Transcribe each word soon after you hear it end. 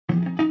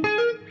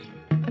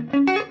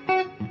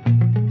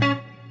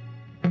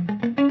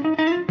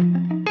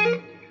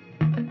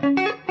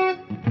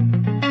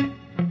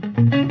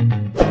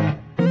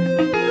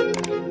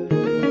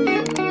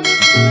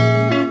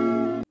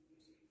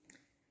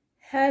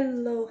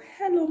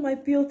Hello, my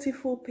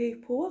beautiful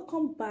people.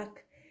 Welcome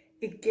back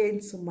again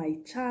to my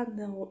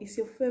channel. It's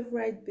your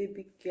favorite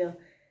baby girl,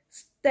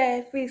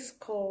 Stephy's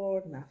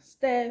Corner.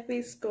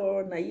 Stephy's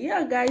Corner.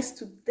 Yeah, guys,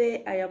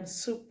 today I am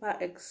super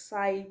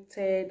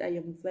excited. I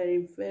am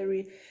very,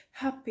 very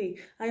happy.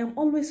 I am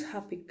always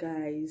happy,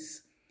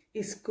 guys.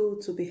 It's good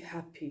to be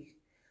happy.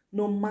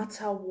 No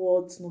matter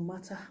what, no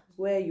matter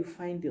where you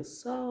find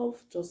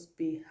yourself, just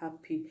be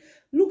happy.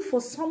 Look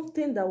for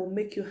something that will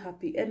make you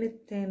happy.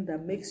 Anything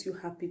that makes you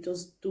happy,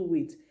 just do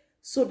it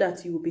so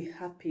that you will be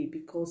happy,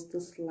 because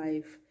this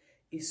life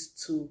is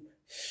too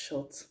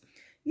short.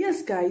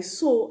 Yes, guys,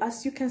 so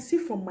as you can see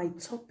from my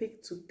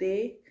topic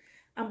today,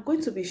 I'm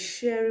going to be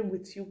sharing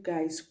with you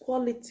guys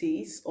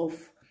qualities of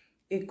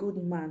a good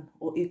man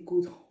or a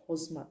good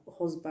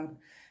husband.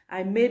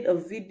 I made a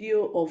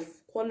video of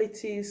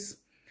qualities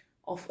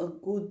of a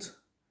good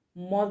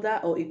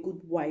mother or a good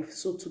wife.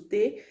 So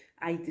today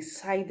I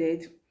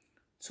decided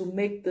to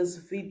make this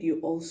video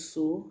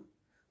also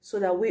so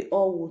that we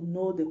all will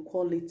know the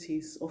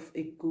qualities of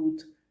a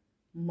good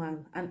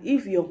man. And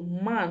if your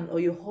man or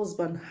your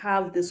husband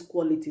have these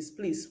qualities,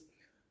 please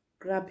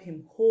grab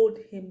him, hold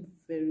him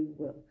very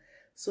well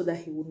so that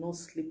he will not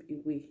slip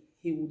away,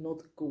 he will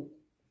not go.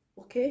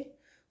 Okay,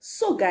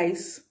 so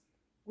guys,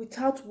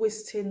 without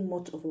wasting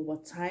much of our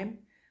time,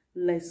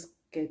 let's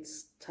get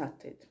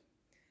started.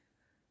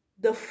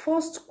 The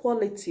first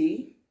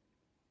quality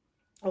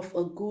of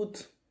a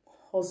good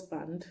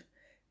husband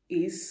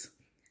is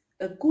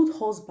a good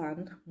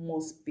husband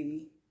must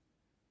be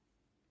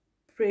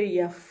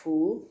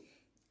prayerful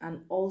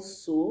and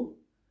also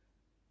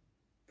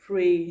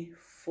pray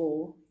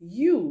for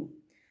you.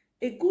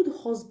 A good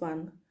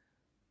husband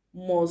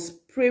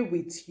must pray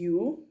with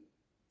you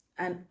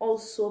and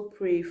also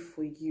pray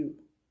for you.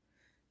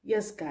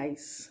 Yes,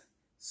 guys,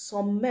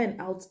 some men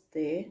out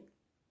there,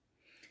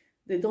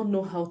 they don't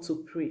know how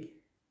to pray.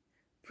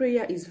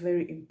 Prayer is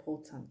very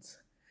important.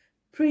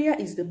 Prayer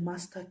is the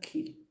master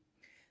key.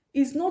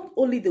 It's not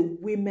only the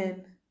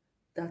women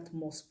that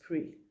must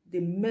pray. The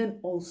men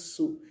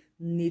also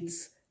need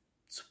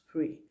to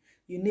pray.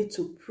 You need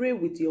to pray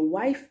with your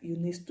wife. You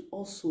need to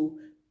also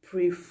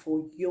pray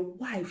for your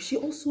wife. She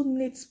also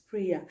needs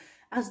prayer.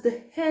 As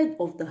the head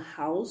of the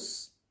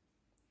house,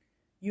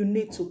 you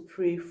need to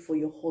pray for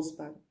your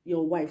husband,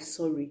 your wife,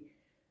 sorry.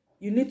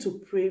 You need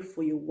to pray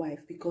for your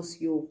wife because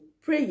your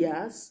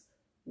prayers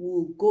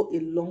will go a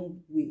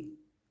long way,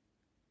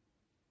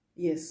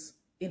 yes,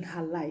 in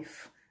her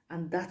life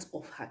and that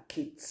of her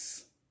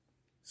kids.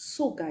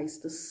 So guys,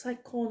 the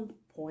second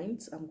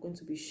point I'm going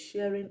to be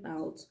sharing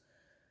out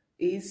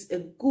is a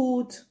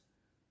good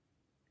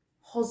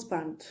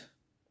husband.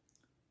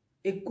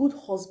 A good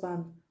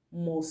husband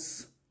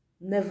must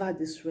never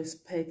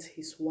disrespect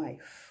his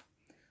wife.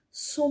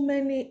 So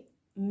many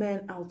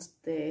men out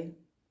there,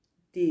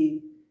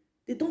 they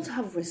don't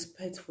have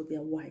respect for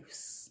their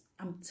wives.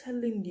 I'm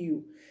telling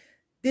you,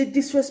 they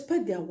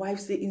disrespect their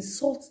wives, they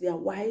insult their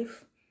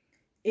wife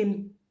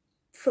in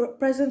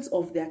presence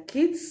of their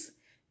kids,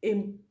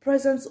 in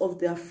presence of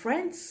their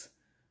friends,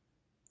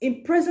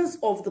 in presence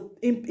of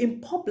in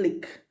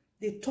public.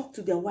 They talk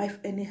to their wife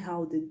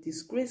anyhow, they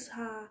disgrace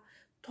her,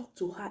 talk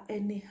to her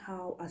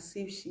anyhow as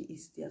if she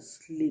is their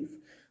slave.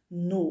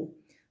 No,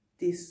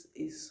 this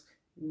is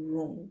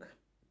wrong.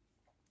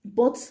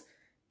 But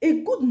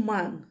a good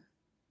man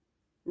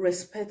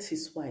respects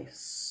his wife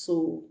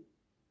so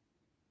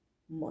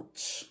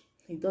much.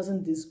 He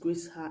doesn't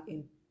disgrace her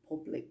in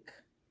public.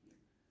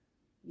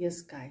 Yes,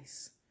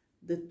 guys.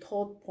 The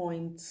third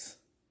point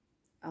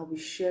I'll be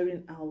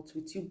sharing out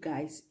with you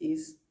guys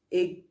is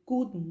a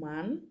good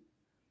man.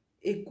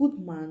 A good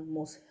man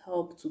must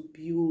help to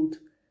build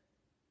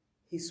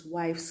his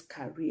wife's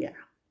career.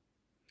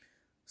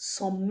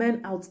 Some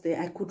men out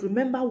there, I could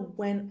remember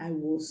when I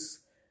was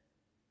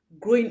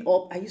growing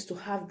up, I used to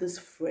have this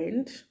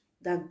friend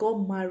that got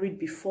married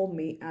before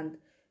me, and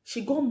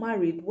she got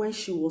married when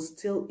she was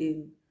still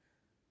in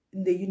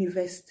the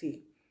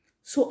university.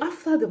 So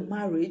after the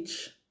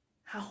marriage,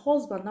 her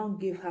husband now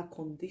gave her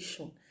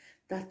condition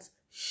that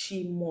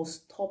she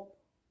must stop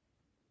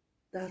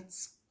that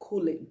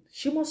schooling.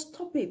 She must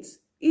stop it.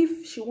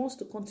 If she wants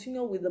to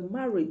continue with the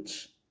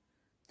marriage,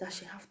 that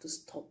she have to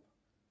stop.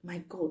 My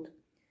God.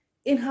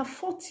 In her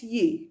 4th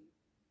year,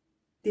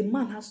 the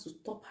man has to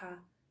stop her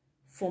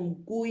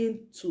from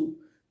going to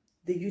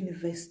the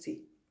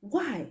university.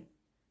 Why?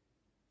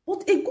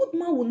 But a good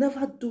man will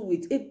never do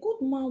it. A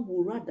good man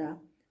will rather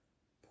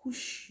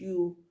push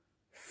you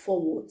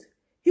forward.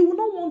 He will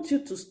not want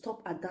you to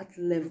stop at that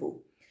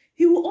level.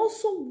 He will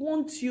also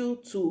want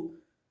you to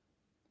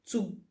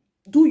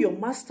do your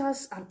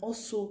master's and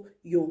also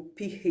your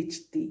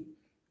PhD.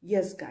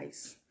 Yes,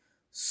 guys.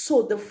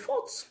 So the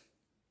fourth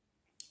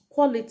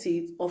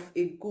quality of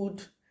a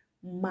good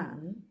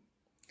man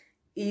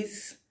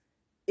is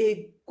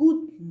a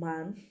good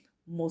man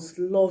must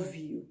love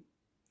you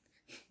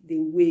the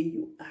way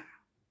you are.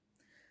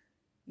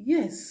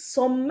 Yes,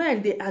 some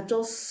men, they are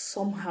just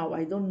somehow,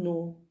 I don't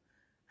know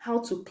how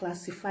to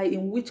classify,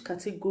 in which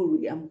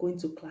category I'm going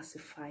to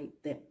classify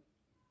them.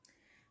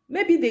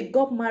 Maybe they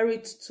got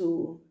married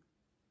to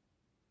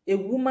a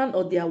woman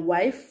or their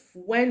wife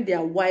when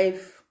their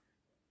wife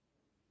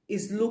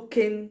is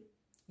looking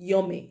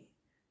yummy,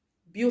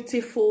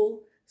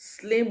 beautiful,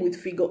 slim with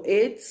figure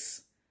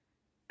eights,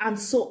 and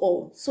so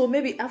on. So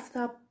maybe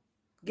after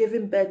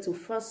giving birth to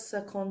first,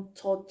 second,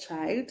 third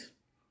child,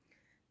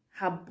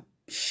 her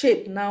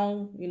shape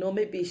now,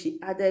 maybe she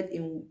added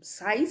in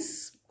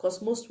size,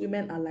 because most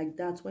women are like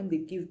that. When they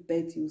give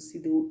birth, you see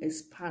they will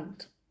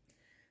expand.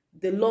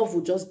 The love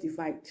will just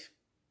divide.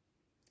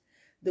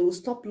 They will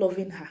stop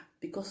loving her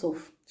because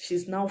of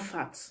she's now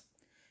fat.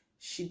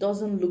 She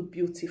doesn't look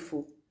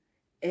beautiful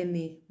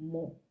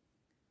anymore.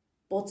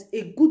 But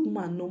a good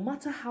man, no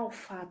matter how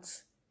fat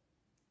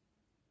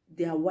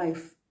their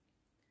wife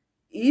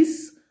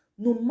is,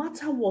 no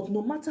matter what,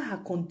 no matter her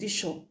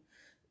condition,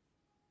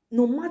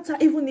 no matter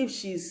even if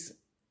she's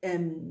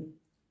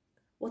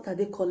what are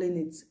they calling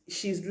it?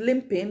 She's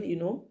limping,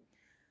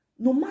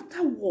 no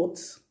matter what,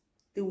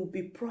 they will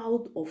be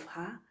proud of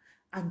her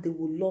and they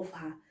will love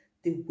her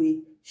the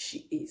way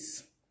she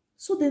is.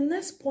 So the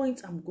next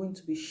point I'm going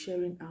to be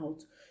sharing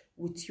out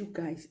with you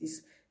guys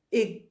is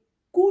a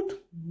good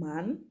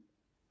man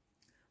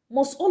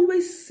must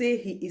always say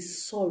he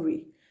is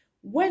sorry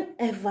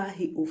whenever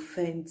he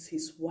offends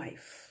his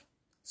wife.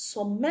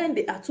 Some men,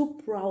 they are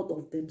too proud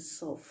of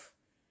themselves.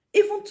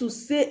 Even to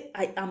say,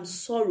 I am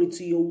sorry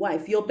to your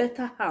wife, your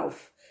better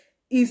half,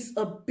 is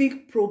a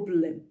big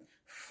problem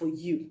for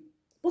you.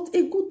 But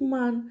a good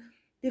man,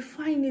 they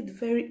find it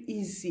very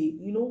easy.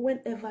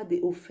 Whenever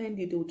they offend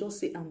you, they'll just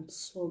say, I'm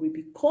sorry.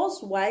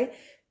 Because why?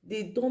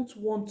 They don't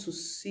want to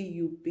see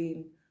you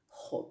being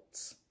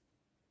hurt.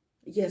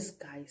 Yes,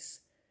 guys.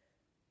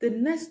 The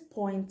next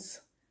point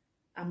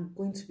I'm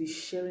going to be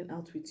sharing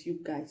out with you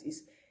guys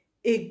is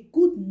a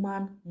good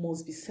man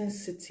must be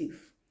sensitive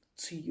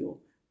to your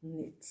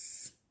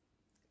needs.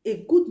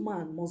 A good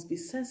man must be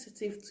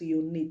sensitive to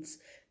your needs.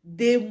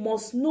 They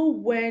must know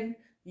when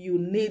you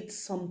need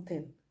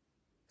something.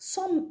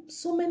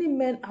 So many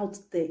men out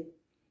there,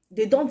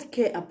 they don't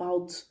care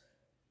about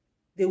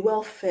the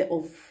welfare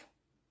of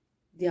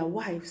their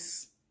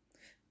wives.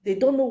 They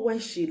don't know when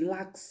she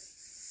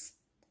lacks,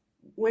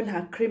 when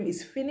her cream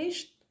is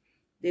finished.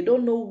 They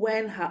don't know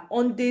when her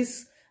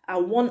undies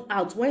are worn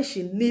out, when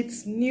she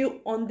needs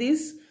new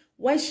undies,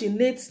 when she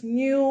needs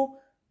new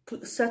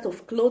set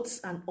of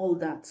clothes and all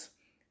that.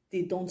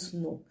 They don't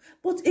know.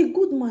 But a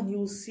good man, you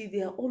will see,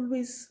 they are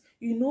always,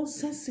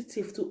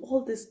 sensitive to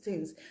all these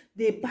things.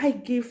 They buy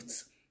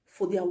gifts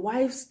for their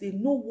wives. They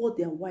know what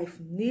their wife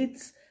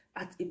needs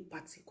at a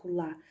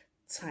particular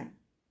time.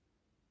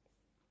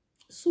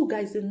 So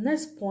guys, the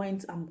next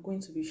point I'm going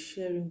to be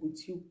sharing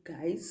with you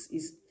guys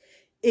is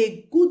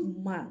a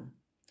good man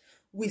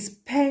will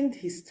spend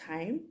his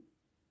time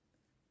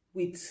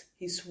with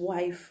his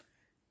wife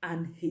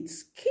and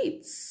his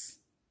kids.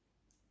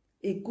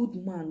 A good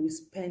man will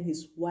spend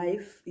his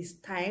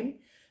time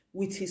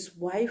with his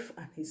wife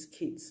and his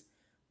kids.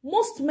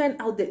 Most men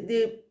out there,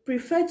 they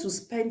prefer to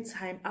spend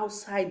time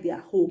outside their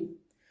home,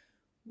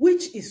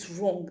 which is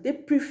wrong. They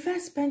prefer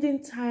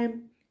spending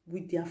time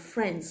with their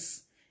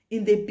friends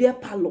in the beer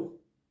parlor,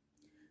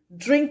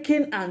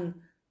 drinking and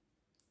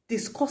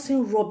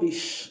discussing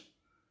rubbish,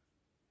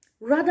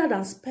 rather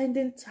than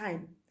spending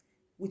time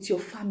with your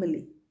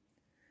family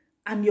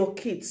and your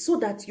kids, so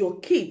that your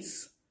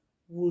kids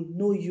will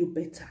know you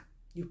better.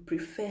 You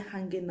prefer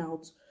hanging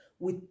out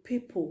with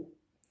people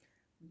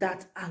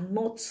that are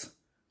not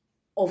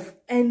of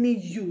any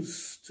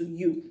use to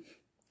you.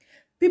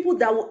 People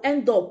that will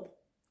end up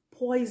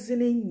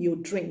poisoning your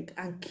drink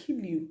and kill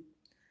you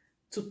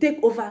to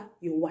take over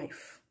your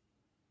wife.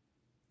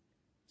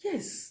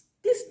 Yes,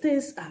 these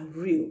things are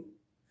real.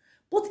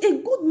 But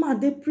a good man,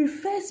 they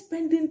prefer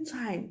spending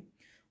time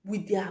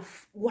with their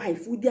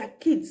wife, with their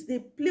kids. They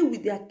play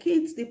with their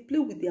kids, they play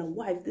with their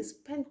wife. They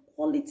spend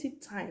quality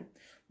time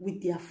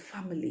with their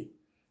family.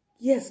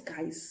 Yes,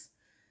 guys.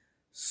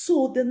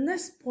 So the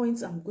next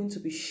point I'm going to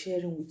be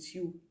sharing with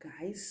you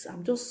guys,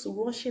 I'm just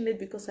rushing it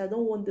because I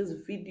don't want this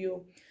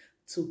video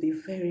to be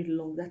very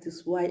long. That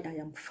is why I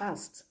am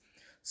fast.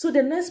 So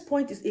the next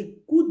point is a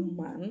good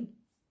man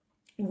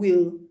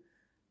will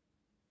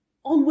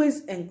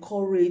always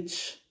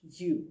encourage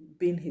you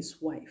being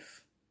his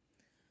wife.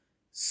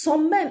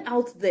 Some men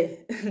out there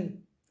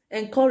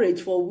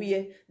encourage for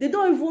where they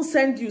don't even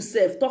send you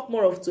self, talk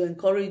more of to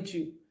encourage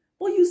you.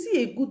 But you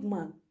see a good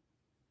man,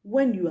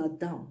 when you are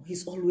down,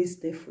 he's always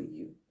there for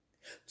you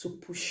to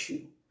push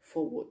you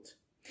forward.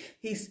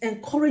 His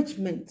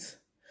encouragement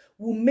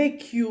will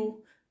make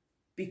you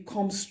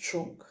become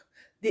strong.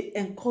 They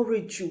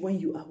encourage you when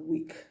you are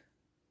weak.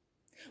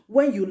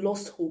 When you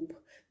lost hope,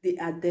 they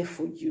are there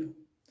for you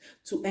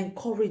to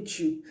encourage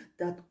you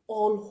that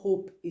all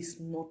hope is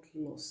not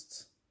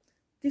lost.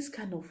 These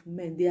kind of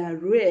men, they are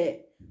rare.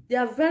 They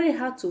are very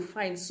hard to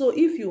find. So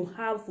if you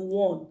have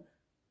one,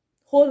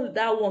 hold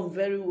that one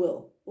very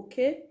well,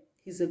 okay?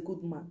 He's a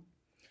good man.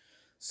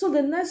 So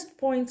the next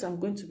point I'm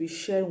going to be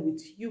sharing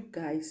with you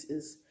guys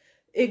is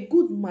a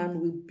good man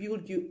will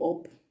build you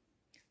up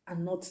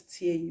and not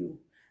tear you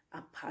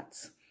apart.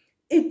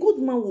 A good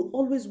man will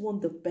always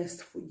want the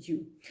best for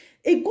you.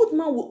 A good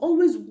man will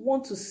always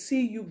want to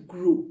see you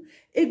grow.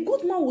 A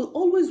good man will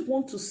always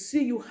want to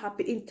see you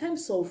happy in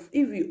terms of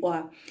if you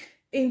are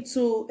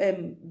into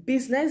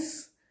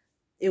business,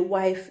 a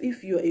wife,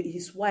 if you're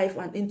his wife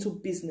and into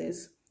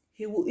business,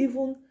 he will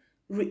even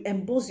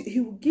reimburse you. He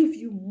will give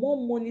you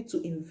more money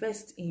to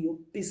invest in your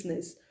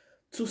business,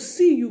 to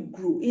see you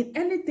grow in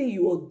anything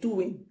you are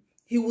doing.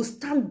 He will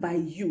stand by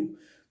you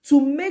to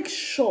make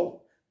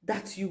sure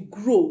that you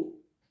grow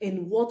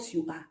in what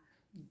you are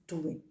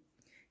doing.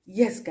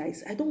 Yes,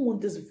 guys, I don't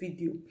want this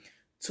video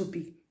to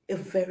be a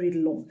very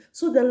long.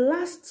 So the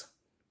last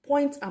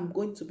point I'm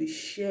going to be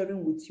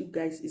sharing with you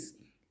guys is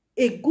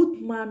a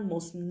good man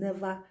must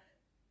never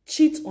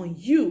cheat on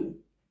you.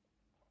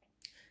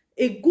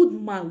 A good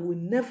man will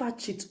never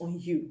cheat on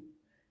you.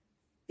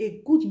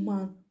 A good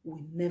man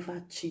will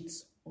never cheat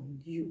on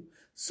you.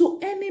 So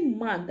any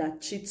man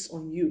that cheats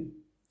on you,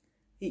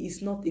 he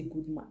is not a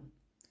good man.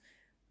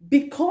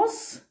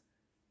 Because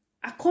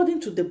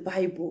according to the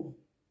Bible,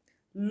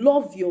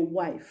 love your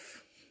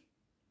wife.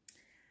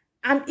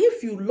 And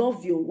if you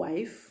love your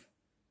wife,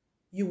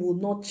 you will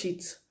not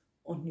cheat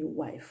on your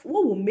wife.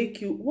 What will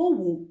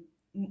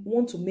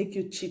want to make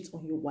you cheat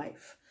on your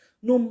wife?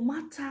 No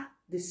matter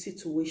the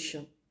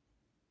situation,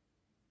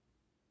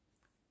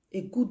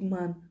 a good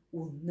man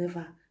will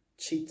never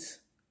cheat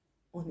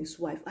on his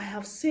wife. I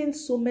have seen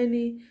so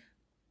many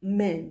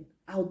men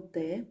out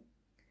there,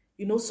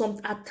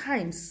 at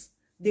times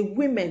the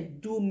women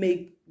do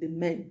make the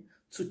men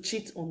to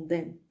cheat on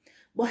them.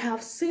 But I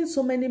have seen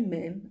so many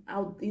men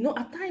out,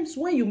 at times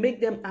when you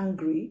make them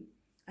angry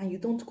and you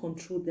don't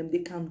control them, they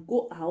can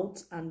go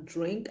out and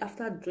drink.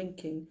 After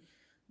drinking,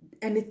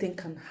 anything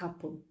can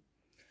happen.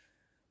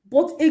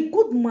 But a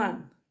good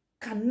man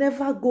can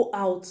never go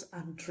out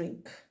and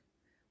drink.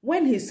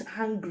 When he's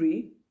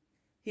hungry,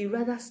 he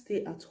rather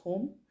stay at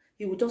home.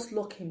 He will just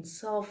lock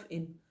himself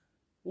in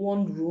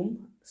one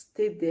room,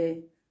 stay there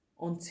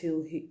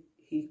until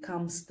he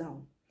calms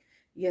down.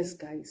 Yes,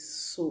 guys,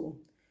 so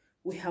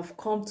we have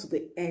come to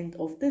the end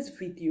of this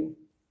video.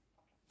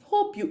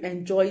 Hope you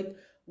enjoyed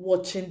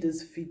watching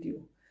this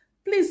video.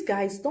 Please,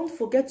 guys, don't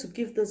forget to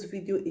give this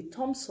video a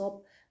thumbs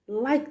up,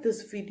 like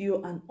this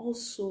video, and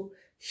also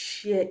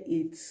share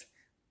it.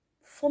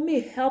 For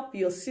me, help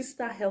your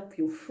sister, help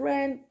your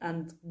friend,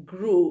 and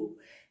grow.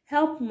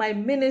 Help my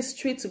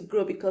ministry to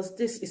grow, because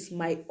this is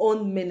my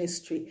own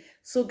ministry.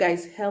 So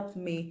guys, help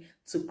me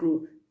to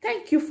grow.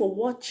 Thank you for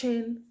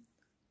watching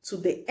to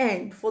the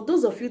end. For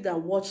those of you that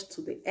watched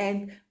to the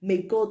end,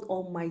 may God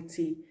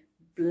Almighty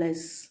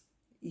bless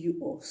you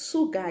all.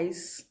 So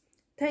guys,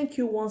 thank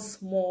you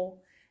once more,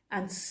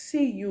 and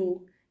see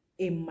you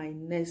in my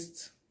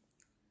next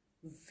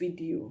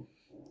video.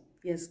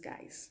 Yes,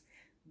 guys.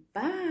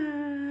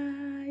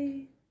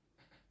 Bye.